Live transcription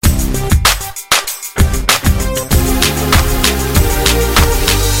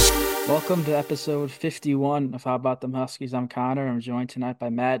Welcome to episode 51 of How About Them Huskies. I'm Connor. I'm joined tonight by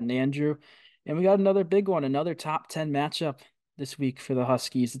Matt and Andrew. And we got another big one, another top 10 matchup this week for the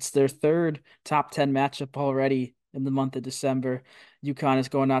Huskies. It's their third top 10 matchup already in the month of December. UConn is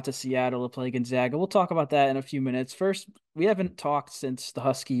going out to Seattle to play Gonzaga. We'll talk about that in a few minutes. First, we haven't talked since the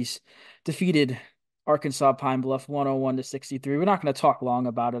Huskies defeated Arkansas Pine Bluff 101 to 63. We're not going to talk long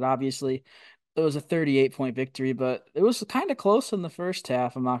about it, obviously. It was a 38-point victory, but it was kind of close in the first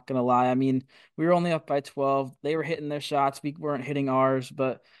half. I'm not gonna lie. I mean, we were only up by 12. They were hitting their shots. We weren't hitting ours,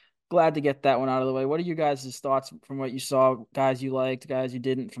 but glad to get that one out of the way. What are you guys' thoughts from what you saw? Guys you liked, guys you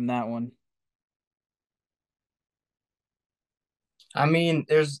didn't from that one? I mean,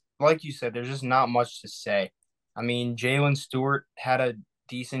 there's like you said, there's just not much to say. I mean, Jalen Stewart had a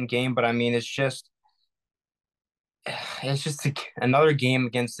decent game, but I mean, it's just another game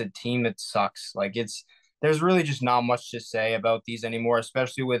against a team that sucks. There's really just not much to say about these anymore,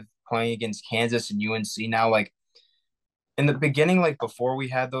 especially with playing against Kansas and UNC now. Like in the beginning, like before we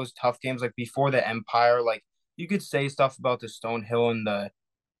had those tough games, like before the Empire, like you could say stuff about the Stonehill and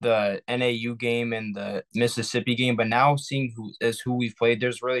the NAU game and the Mississippi game, but now seeing who we've played,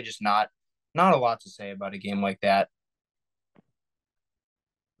 there's really just not a lot to say about a game like that.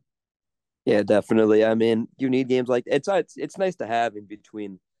 Yeah, definitely. I mean, you need games like it's nice to have in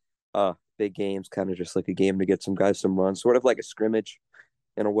between big games, kind of just like a game to get some guys some runs, sort of like a scrimmage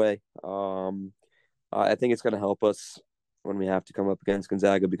in a way. I think it's going to help us when we have to come up against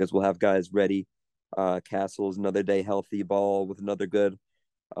Gonzaga because we'll have guys ready. Castle's another day healthy, ball with another good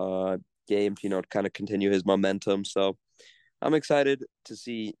uh game, to kind of continue his momentum. So I'm excited to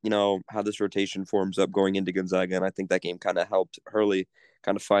see, how this rotation forms up going into Gonzaga. And I think that game kind of helped Hurley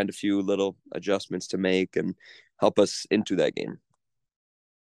kind of find a few little adjustments to make and help us into that game.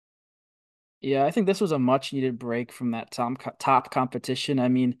 Yeah, I think this was a much needed break from that top competition. I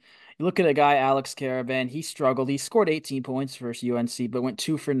mean, you look at a guy, Alex Caravan, he struggled. He scored 18 points versus UNC, but went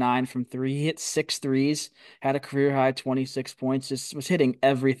 2 for 9 from three. He hit six threes, had a career high 26 points, just was hitting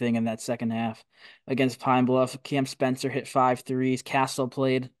everything in that second half against Pine Bluff. Cam Spencer hit five threes. Castle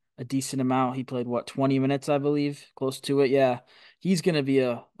played a decent amount. He played what, 20 minutes, I believe, close to it. Yeah. He's going to be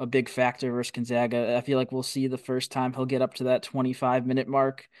a big factor versus Gonzaga. I feel like we'll see the first time he'll get up to that 25-minute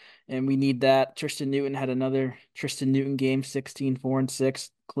mark and we need that. Tristan Newton had another Tristan Newton game, 16, 4, and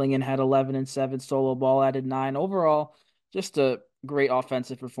 6. Klingon had 11 and 7. Solo Ball added 9. Overall, just a great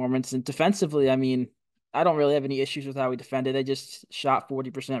offensive performance. And defensively, I mean, I don't really have any issues with how we defended. They just shot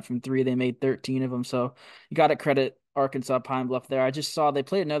 40% from three. They made 13 of them. So you got to credit Arkansas Pine Bluff there. I just saw they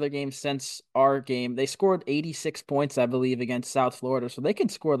played another game since our game. They scored 86 points, I believe, against South Florida. So they can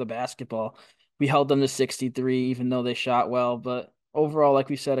score the basketball. We held them to 63, even though they shot well. But overall, like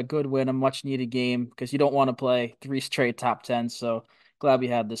we said, a good win, a much needed game because you don't want to play three straight top 10. So glad we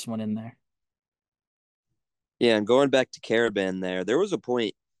had this one in there. Yeah, and going back to Caravan there was a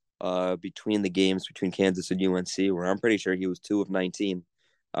point between the games between Kansas and UNC where I'm pretty sure he was 2 of 19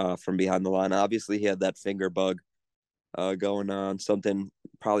 from behind the line. Obviously, he had that finger bug going on, something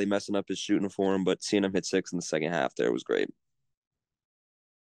probably messing up his shooting for him, but seeing him hit six in the second half there was great.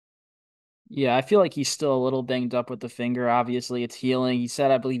 Yeah, I feel like he's still a little banged up with the finger. Obviously, it's healing. He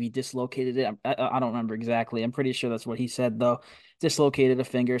said, I believe he dislocated it. I don't remember exactly. I'm pretty sure that's what he said, though. Dislocated a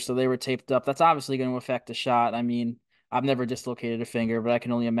finger, so they were taped up. That's obviously going to affect the shot. I mean, I've never dislocated a finger, but I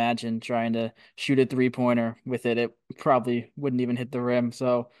can only imagine trying to shoot a three-pointer with it. It probably wouldn't even hit the rim.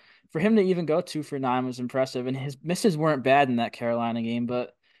 So for him to even go 2 for 9 was impressive, and his misses weren't bad in that Carolina game,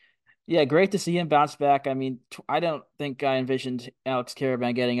 but yeah, great to see him bounce back. I mean, I don't think I envisioned Alex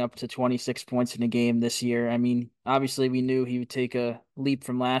Caravan getting up to 26 points in a game this year. I mean, obviously we knew he would take a leap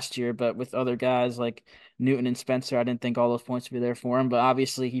from last year, but with other guys like Newton and Spencer, I didn't think all those points would be there for him. But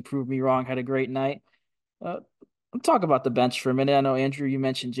obviously he proved me wrong, had a great night. Let's talk about the bench for a minute. I know Andrew, you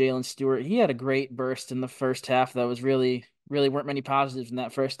mentioned Jalen Stewart. He had a great burst in the first half. That was really weren't many positives in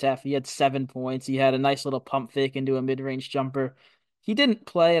that first half. He had 7 points. He had a nice little pump fake into a mid-range jumper. He didn't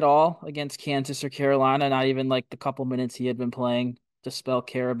play at all against Kansas or Carolina, not even like the couple minutes he had been playing to spell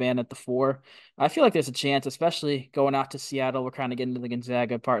Caravan at the four. I feel like there's a chance, especially going out to Seattle. We're kind of getting to the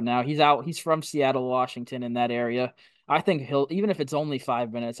Gonzaga part now. He's out. He's from Seattle, Washington, in that area. I think he'll, even if it's only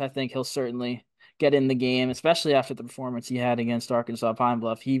 5 minutes, I think he'll certainly get in the game, especially after the performance he had against Arkansas Pine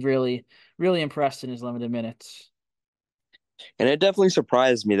Bluff. He really impressed in his limited minutes. And it definitely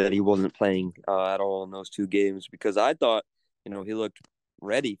surprised me that he wasn't playing at all in those two games because I thought, he looked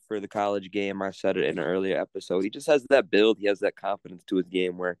ready for the college game. I said it in an earlier episode. He just has that build. He has that confidence to his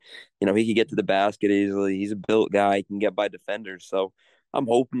game where, he can get to the basket easily. He's a built guy. He can get by defenders. So I'm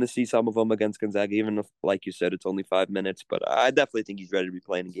hoping to see some of them against Gonzaga, even if, like you said, it's only 5 minutes. But I definitely think he's ready to be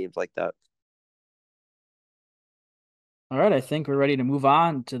playing in games like that. All right, I think we're ready to move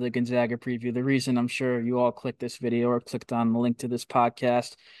on to the Gonzaga preview. The reason I'm sure you all clicked this video or clicked on the link to this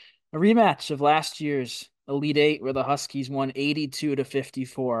podcast, a rematch of last year's Elite Eight where the Huskies won 82 to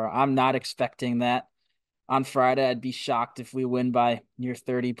 54. I'm not expecting that on Friday. I'd be shocked if we win by near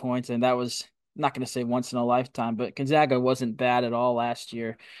 30 points. And that was, I'm not going to say once in a lifetime, but Gonzaga wasn't bad at all last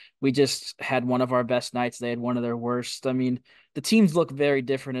year. We just had one of our best nights. They had one of their worst. I mean, the teams look very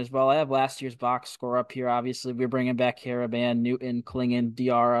different as well. I have last year's box score up here. Obviously, we're bringing back Haraban, Newton, Klingon,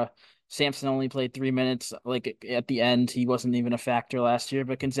 Diarra. Sampson only played 3 minutes. Like at the end, he wasn't even a factor last year.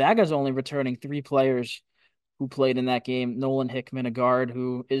 But Gonzaga's only returning three players who played in that game. Nolan Hickman, a guard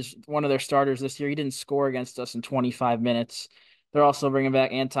who is one of their starters this year. He didn't score against us in 25 minutes. They're also bringing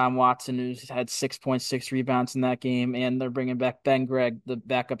back Anton Watson, who's had 6.6 rebounds in that game, and they're bringing back Ben Gregg, the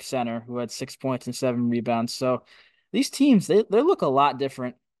backup center, who had 6 points and 7 rebounds. So these teams, they look a lot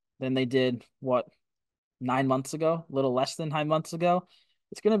different than they did, what, 9 months ago, a little less than 9 months ago.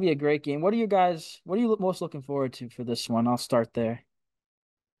 It's going to be a great game. What are you most looking forward to for this one? I'll start there.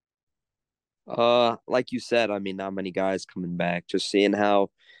 Like you said, I mean, not many guys coming back. Just seeing how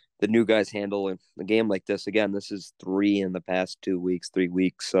the new guys handle a game like this. Again, this is three in the past 2 weeks, 3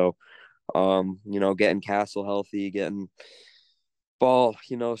 weeks. So, getting Castle healthy, getting Ball,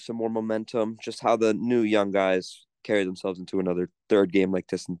 some more momentum. Just how the new young guys carry themselves into another third game like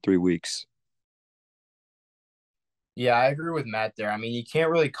this in 3 weeks. Yeah, I agree with Matt there. I mean, you can't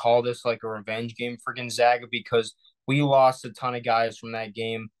really call this like a revenge game for Gonzaga because we lost a ton of guys from that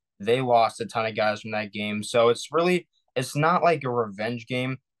game. They lost a ton of guys from that game. So it's not like a revenge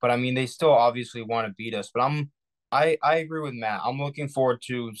game, but I mean they still obviously want to beat us. But I agree with Matt. I'm looking forward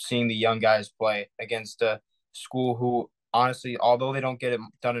to seeing the young guys play against a school who honestly, although they don't get it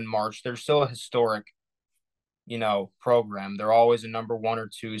done in March, they're still a historic program. They're always a number one or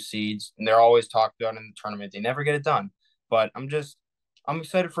two seeds, and they're always talked about in the tournament. They never get it done. But I'm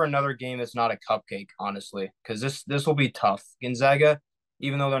excited for another game that's not a cupcake, honestly, because this will be tough. Gonzaga,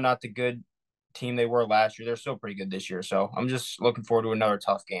 even though they're not the good team they were last year, they're still pretty good this year. So I'm just looking forward to another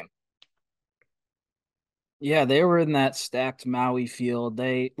tough game. Yeah, they were in that stacked Maui field.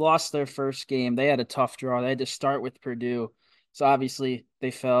 They lost their first game. They had a tough draw. They had to start with Purdue. So obviously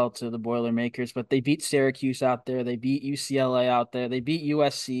they fell to the Boilermakers, but they beat Syracuse out there. They beat UCLA out there. They beat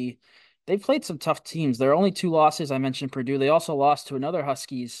USC. They played some tough teams. Their only two losses, I mentioned Purdue. They also lost to another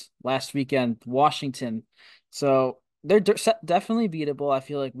Huskies last weekend, Washington. So they're definitely beatable. I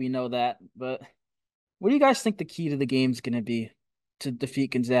feel like we know that. But what do you guys think the key to the game is going to be to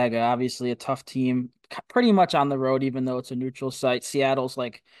defeat Gonzaga? Obviously, a tough team, pretty much on the road, even though it's a neutral site. Seattle's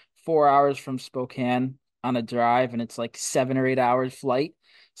like 4 hours from Spokane on a drive, and it's like 7 or 8 hours flight.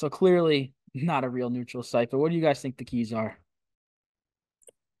 So clearly not a real neutral site. But what do you guys think the keys are?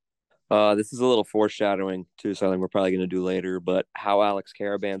 This is a little foreshadowing to something we're probably going to do later, but how Alex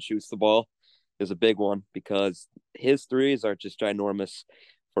Caravan shoots the ball is a big one because his threes are just ginormous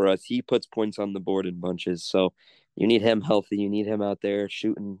for us. He puts points on the board in bunches. So you need him healthy. You need him out there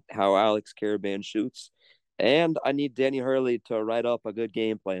shooting how Alex Caravan shoots. And I need Danny Hurley to write up a good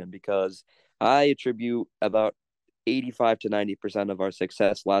game plan because I attribute about 85 to 90% of our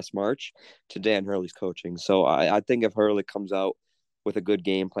success last March to Dan Hurley's coaching. So I think if Hurley comes out with a good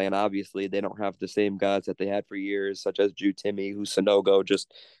game plan. Obviously, they don't have the same guys that they had for years, such as Drew Timmy, who Sonogo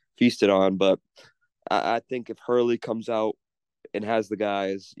just feasted on. But I think if Hurley comes out and has the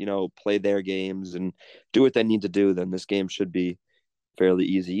guys, play their games and do what they need to do, then this game should be fairly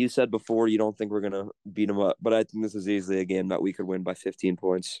easy. You said before you don't think we're going to beat them up, but I think this is easily a game that we could win by 15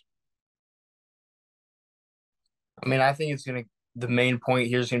 points. I mean, I think the main point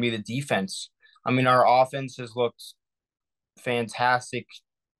here is gonna be the defense. I mean, our offense has looked fantastic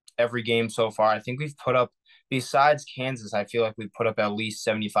every game so far. I think we've put up, besides Kansas, I feel like we've put up at least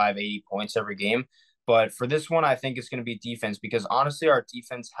 75, 80 points every game. But for this one, I think it's going to be defense because honestly, our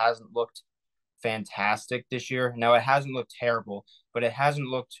defense hasn't looked fantastic this year. Now, it hasn't looked terrible, but it hasn't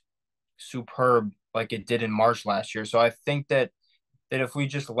looked superb like it did in March last year. So I think that if we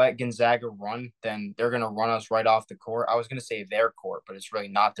just let Gonzaga run, then they're going to run us right off the court. I was going to say their court, but it's really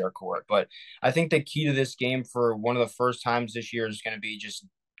not their court. But I think the key to this game for one of the first times this year is going to be just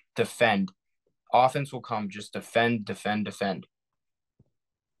defend. Offense will come, just defend, defend, defend.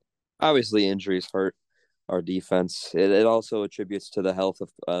 Obviously, injuries hurt our defense. It also attributes to the health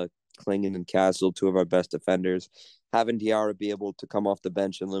of Klingon and Castle, two of our best defenders. Having Diarra be able to come off the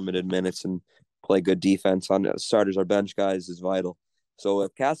bench in limited minutes and play good defense on starters or bench guys is vital. So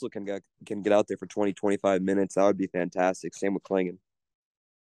if Castle can get out there for 20, 25 minutes, that would be fantastic. Same with Klingon.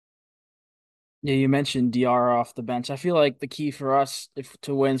 Yeah, you mentioned DR off the bench. I feel like the key for us if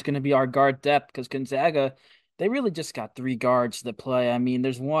to win is going to be our guard depth because Gonzaga, they really just got three guards that play. I mean,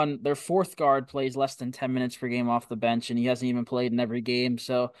 their fourth guard plays less than 10 minutes per game off the bench, and he hasn't even played in every game.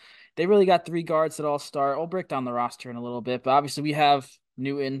 So they really got three guards that all start. I'll break down the roster in a little bit, but obviously we have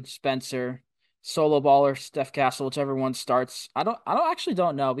Newton, Spencer, solo baller, Steph Castle, whichever one starts. I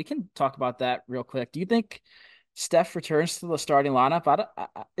don't know. We can talk about that real quick. Do you think Steph returns to the starting lineup?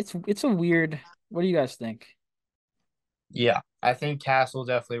 It's a weird. What do you guys think? Yeah, I think Castle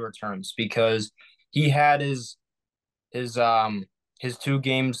definitely returns because he had his his 2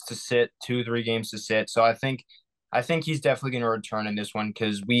 games to sit, 2 3 games to sit. So I think he's definitely going to return in this one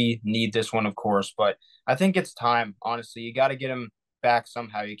because we need this one, of course. But I think it's time. Honestly, you got to get him back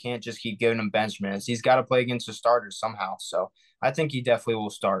somehow. You can't just keep giving him bench minutes. He's got to play against the starters somehow. So I think he definitely will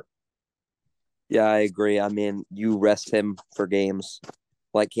start. Yeah, I agree. I mean, you rest him for games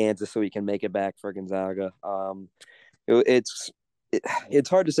like Kansas so he can make it back for Gonzaga. It, it's it's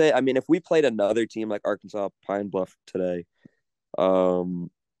hard to say. I mean, if we played another team like Arkansas Pine Bluff today, um,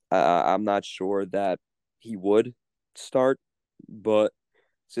 I'm not sure that he would start. But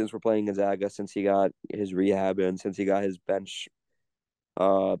since we're playing Gonzaga, since he got his rehab and since he got his bench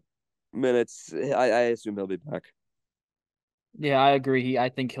uh minutes, I assume he'll be back. Yeah, I agree. I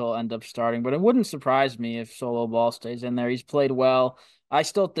think he'll end up starting, but it wouldn't surprise me if Solo Ball stays in there. He's played well. I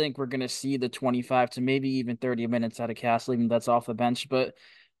still think we're going to see the 25 to maybe even 30 minutes out of Castle, even if that's off the bench. But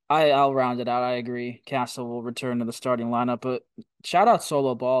I'll round it out. I agree. Castle will return to the starting lineup, but shout out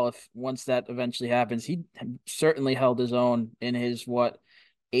Solo Ball if once that eventually happens. He certainly held his own in his what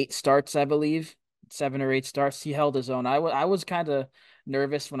 8 starts, I believe, 7 or 8 starts. He held his own. I was kind of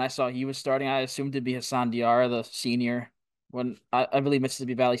nervous when I saw he was starting. I assumed it'd be Hassan Diarra, the senior. When I believe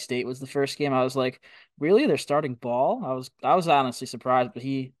Mississippi Valley State was the first game, I was like, really? They're starting Ball? I was honestly surprised, but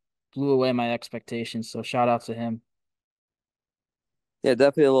he blew away my expectations. So shout out to him. Yeah,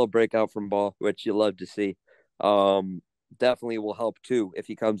 definitely a little breakout from Ball, which you love to see. Um, Definitely will help too if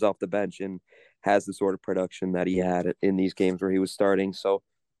he comes off the bench and has the sort of production that he had in these games where he was starting. So,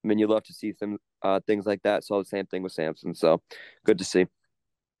 I mean, you love to see some things like that. Saw the same thing with Samson. So, good to see.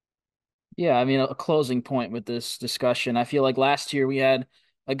 Yeah, I mean, a closing point with this discussion. I feel like last year we had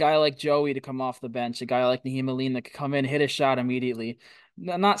a guy like Joey to come off the bench, a guy like Naheem Aline that could come in, hit a shot immediately.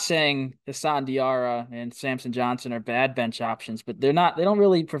 I'm not saying Hassan Diarra and Samson Johnson are bad bench options, but they don't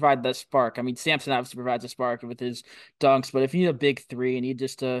really provide that spark. I mean, Samson obviously provides a spark with his dunks, but if you need a big three and you need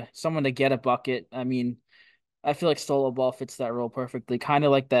just someone to get a bucket, I mean, I feel like Solo Ball fits that role perfectly, kind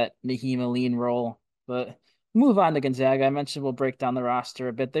of like that Naheem Aline role. But move on to Gonzaga. I mentioned we'll break down the roster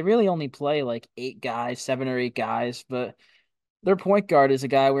a bit. They really only play like 8 guys, 7 or 8 guys, but their point guard is a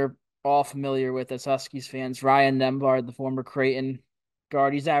guy we're all familiar with as Huskies fans, Ryan Nembhard, the former Creighton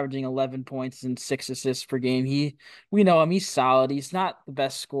guard. He's averaging 11 points and 6 assists per game. We know him. He's solid. He's not the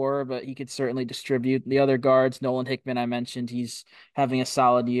best scorer, but he could certainly distribute. The other guards, Nolan Hickman, I mentioned, he's having a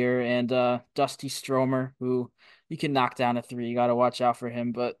solid year, and Dusty Stromer, who you can knock down a three. You got to watch out for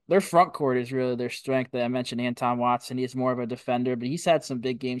him. But their front court is really their strength. I mentioned Anton Watson. He's more of a defender, but he's had some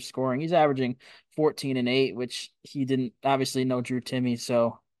big games scoring. He's averaging 14 and 8, which he didn't obviously know Drew Timmy,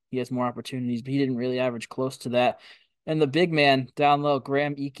 so he has more opportunities, but he didn't really average close to that. And the big man down low,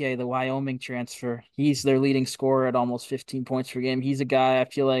 Graham Ike, the Wyoming transfer, he's their leading scorer at almost 15 points per game. He's a guy I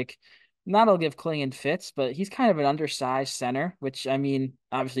feel like not I'll give Klingon fits, but he's kind of an undersized center, which I mean,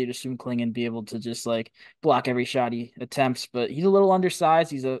 obviously you'd assume Klingon be able to just like block every shot he attempts, but he's a little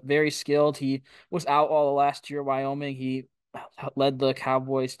undersized. He's a very skilled. He was out all the last year, Wyoming. He led the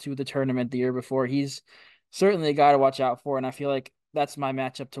Cowboys to the tournament the year before. He's certainly a guy to watch out for, and I feel like that's my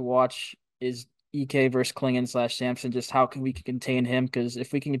matchup to watch is EK versus Klingon slash Samson. Just how can we contain him? Because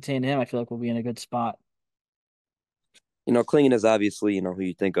if we can contain him, I feel like we'll be in a good spot. Klingon is obviously, who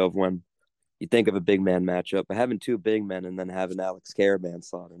you think of when you think of a big man matchup, but having two big men and then having Alex Caravan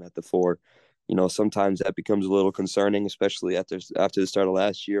slotting at the four, sometimes that becomes a little concerning, especially after the start of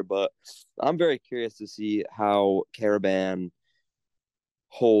last year. But I'm very curious to see how Caravan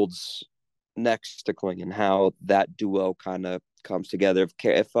holds next to Klingon, how that duo kind of comes together.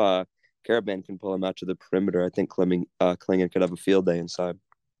 If Caravan can pull him out to the perimeter, I think Klingon could have a field day inside.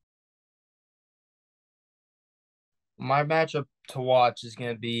 My matchup to watch is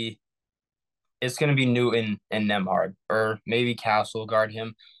gonna be Newton and Nemhard, or maybe Castle guard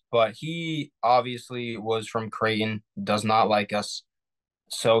him. But he obviously was from Creighton, does not like us.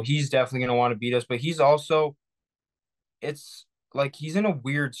 So he's definitely gonna want to beat us. But it's like he's in a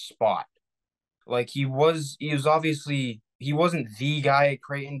weird spot. Like he was obviously he wasn't the guy at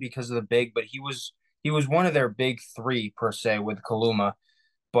Creighton because of the big, but he was one of their big three per se with Kaluma.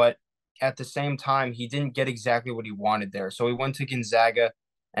 But at the same time, he didn't get exactly what he wanted there. So he went to Gonzaga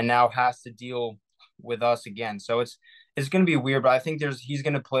and now has to deal with us again. So it's going to be weird, but I think there's he's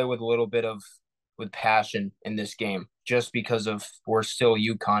going to play with a little bit of with passion in this game just because of we're still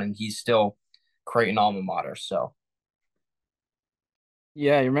UConn and he's still Creighton alma mater. So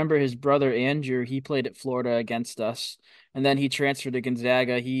Yeah, I remember his brother Andrew, he played at Florida against us, and then he transferred to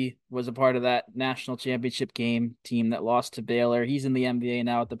Gonzaga. He was a part of that national championship game team that lost to Baylor. He's in the NBA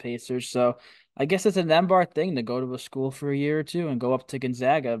now at the Pacers. So I guess it's an Embar thing to go to a school for a year or two and go up to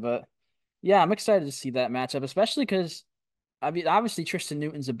Gonzaga. But yeah, I'm excited to see that matchup, especially because I mean, obviously Tristan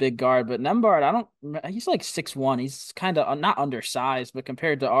Newton's a big guard, but Nembhard, I don't, he's like 6'1". He's kind of not undersized, but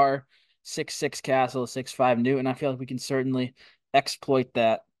compared to our 6'6" Castle, 6'5" Newton, I feel like we can certainly exploit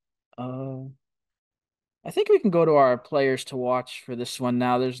that. Uh, I think we can go to our players to watch for this one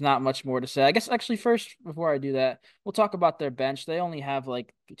now. There's not much more to say. I guess actually first, before I do that, we'll talk about their bench. They only have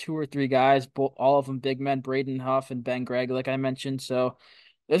like two or three guys, all of them big men, Braden Huff and Ben Gregg, like I mentioned. So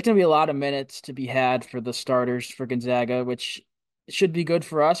there's going to be a lot of minutes to be had for the starters for Gonzaga, which should be good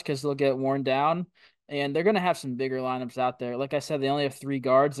for us because they'll get worn down. And they're going to have some bigger lineups out there. Like I said, they only have three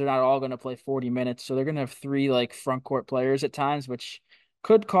guards. They're not all going to play 40 minutes. So they're going to have three like front court players at times, which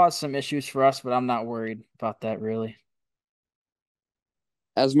could cause some issues for us, but I'm not worried about that really.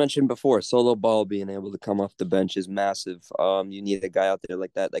 As mentioned before, solo ball being able to come off the bench is massive. You need a guy out there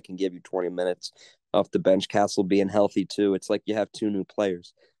like that that can give you 20 minutes off the bench. Castle being healthy too. It's like you have two new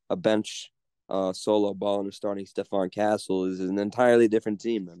players. A bench solo ball and a starting Stephon Castle is an entirely different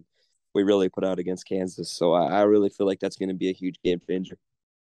team than we really put out against Kansas. So I really feel like that's going to be a huge game changer.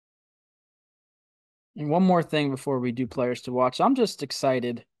 And one more thing before we do players to watch. I'm just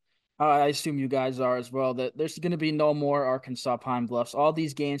excited. I assume you guys are as well, that there's going to be no more Arkansas Pine Bluffs. All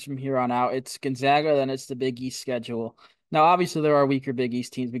these games from here on out, it's Gonzaga, then it's the Big East schedule. Now, obviously, there are weaker Big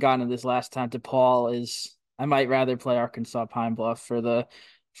East teams. We got into this last time. DePaul is. I might rather play Arkansas Pine Bluff for the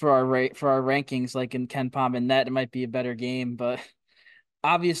for our rankings, like in Ken Pom and Net. It might be a better game, but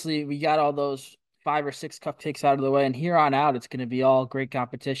obviously we got all those five or six cupcakes out of the way, and here on out it's going to be all great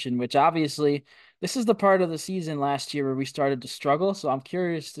competition, which obviously this is the part of the season last year where we started to struggle. So I'm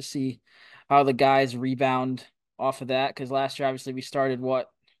curious to see how the guys rebound off of that, because last year obviously we started what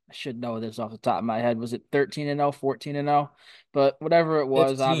I should know this off the top of my head. Was it 13-0, 14-0? But whatever it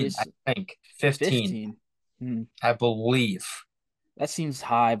was, 15, I obviously think 15, 15. Hmm. I believe. That seems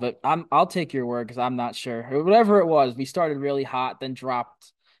high, but I'll take your word because I'm not sure. Whatever it was, we started really hot, then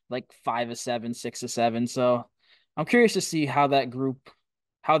dropped like 5-7, 6-7. So I'm curious to see how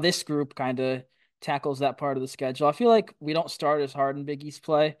this group kind of tackles that part of the schedule. I feel like we don't start as hard in Big East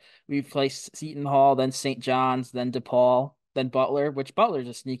play. We play Seton Hall, then St. John's, then DePaul, then Butler, which Butler's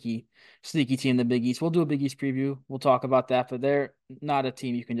a sneaky team in the Big East. We'll do a Big East preview. We'll talk about that, but they're not a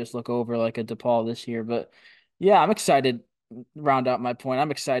team you can just look over like a DePaul this year. But yeah, I'm excited. Round out my point.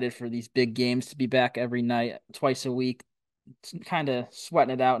 I'm excited for these big games to be back every night, twice a week. Kind of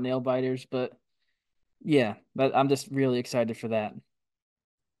sweating it out, nail biters, but yeah, I'm just really excited for that.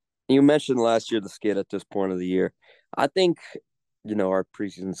 You mentioned last year the skid at this point of the year. I think, our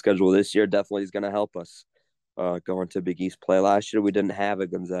preseason schedule this year definitely is going to help us going to Big East play. Last year, we didn't have a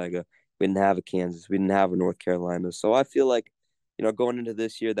Gonzaga. We didn't have a Kansas. We didn't have a North Carolina. So I feel like, going into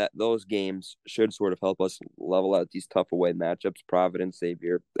this year, that those games should sort of help us level out these tough away matchups, Providence,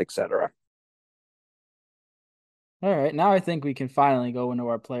 Xavier, etc. All right, now I think we can finally go into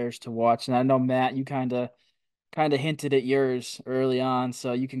our players to watch. And I know Matt, you kind of hinted at yours early on,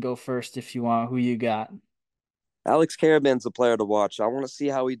 so you can go first if you want. Who you got? Alex Caravan's a player to watch. I want to see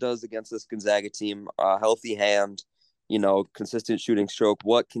how he does against this Gonzaga team. Healthy hand, consistent shooting stroke.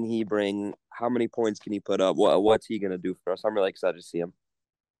 What can he bring? How many points can he put up? What's he going to do for us? I'm really excited to see him.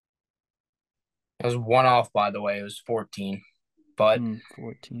 It was one off, by the way. It was 14. But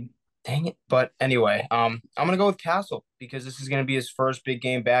 14. dang it. But anyway, I'm gonna go with Castle because this is gonna be his first big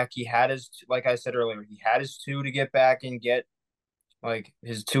game back. He had his, like I said earlier, he had his two to get back and get like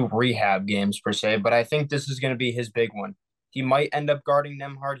his two rehab games per se. But I think this is gonna be his big one. He might end up guarding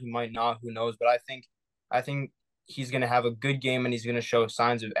them hard. He might not. Who knows? But I think he's gonna have a good game and he's gonna show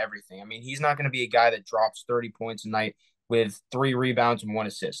signs of everything. I mean, he's not gonna be a guy that drops 30 points a night with three rebounds and one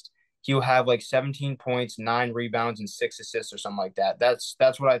assist. He'll have like 17 points, nine rebounds, and six assists or something like that. That's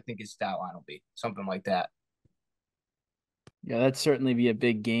what I think his stat line will be. Something like that. Yeah, that'd certainly be a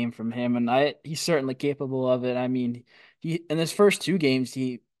big game from him, and he's certainly capable of it. I mean, he in his first two games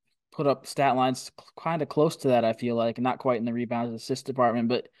he put up stat lines kind of close to that. I feel like not quite in the rebounds and assist department,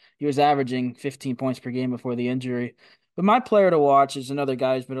 but he was averaging 15 points per game before the injury. But my player to watch is another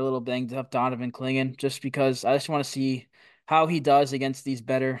guy who's been a little banged up, Donovan Clingan, just because I just want to see how he does against these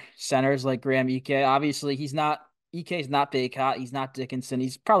better centers like Graham Ike. Obviously, Ike's not Baycott, he's not Dickinson,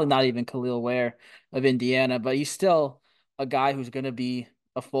 he's probably not even Khalil Ware of Indiana, but he's still a guy who's going to be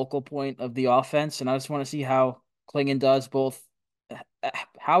a focal point of the offense. And I just want to see how Klingon does both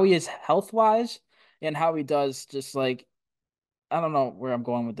how he is health wise and how he does just like I don't know where I'm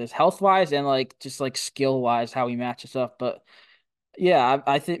going with this health wise and like just like skill wise how he matches up. But yeah,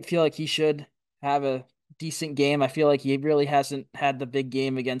 I think feel like he should have a decent game. I feel like he really hasn't had the big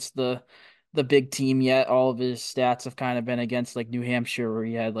game against the big team yet. All of his stats have kind of been against like New Hampshire where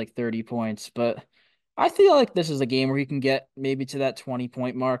he had like 30 points. But I feel like this is a game where he can get maybe to that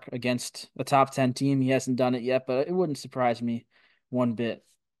 20-point mark against a top 10 team. He hasn't done it yet, but it wouldn't surprise me one bit.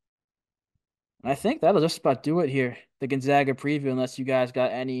 And I think that'll just about do it here. The Gonzaga preview, unless you guys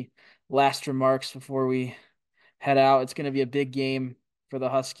got any last remarks before we head out. It's going to be a big game for the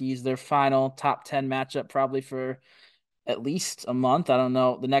Huskies. Their final top 10 matchup, probably for at least a month. I don't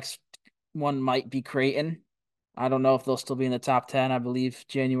know. The next one might be Creighton. I don't know if they'll still be in the top 10. I believe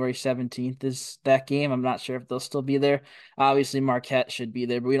January 17th is that game. I'm not sure if they'll still be there. Obviously, Marquette should be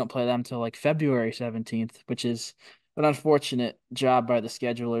there, but we don't play them until like February 17th, which is an unfortunate job by the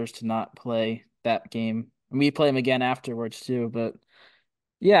schedulers to not play that game. And we play them again afterwards, too. But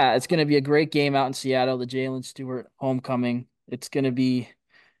yeah, it's going to be a great game out in Seattle, the Jalen Stewart homecoming. It's going to be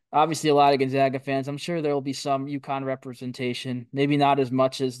obviously a lot of Gonzaga fans. I'm sure there will be some UConn representation. Maybe not as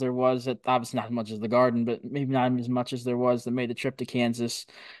much as there was at obviously not as much as the Garden, but maybe not as much as there was that made the trip to Kansas.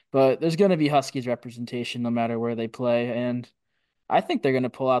 But there's going to be Huskies representation no matter where they play, and I think they're going to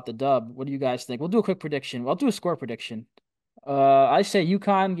pull out the dub. What do you guys think? We'll do a quick prediction. I'll do a score prediction. I say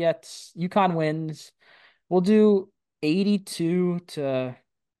UConn wins. We'll do 82 to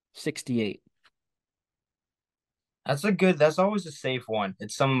 68. That's always a safe one.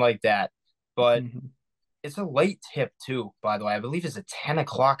 It's something like that. But Mhm. it's a late tip too, by the way. I believe it's a 10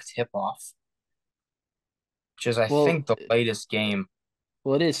 o'clock tip off, which is I Well, think the latest game.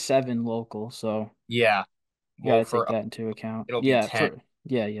 well, it is 7 local, so Yeah. you got Well, to take for that into account. it'll be Yeah, 10.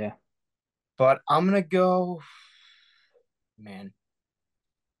 yeah. But I'm gonna go, man,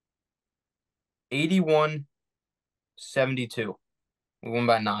 81-72. We won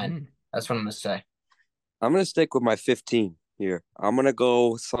by 9. Mm, That's what I'm gonna say. I'm gonna stick with my 15 here. I'm gonna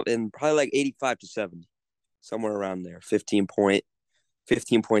go something probably like 85 to 70, somewhere around there. 15 point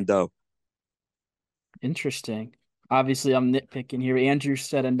though. interesting. Obviously, I'm nitpicking here. Andrew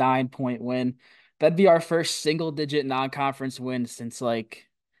said a 9-point win. That'd be our first single-digit non-conference win since like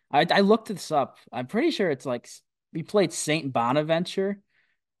I looked this up. I'm pretty sure it's like we played St. Bonaventure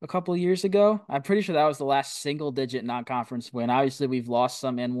a couple years ago. I'm pretty sure that was the last single digit non-conference win. Obviously, we've lost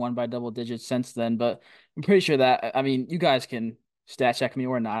some and won by double digits since then, but I'm pretty sure that I mean, you guys can stat check me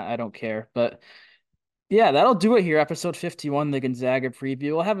or not. I don't care. But yeah, that'll do it here. Episode 51, the Gonzaga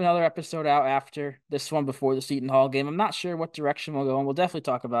preview. We'll have another episode out after this one before the Seton Hall game. I'm not sure what direction we'll go and we'll definitely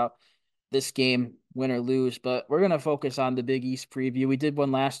talk about this game, win or lose, but we're going to focus on the Big East preview. We did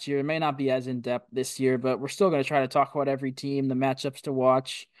one last year. It may not be as in depth this year, but we're still going to try to talk about every team, the matchups to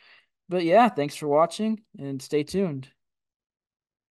watch. But yeah, thanks for watching and stay tuned.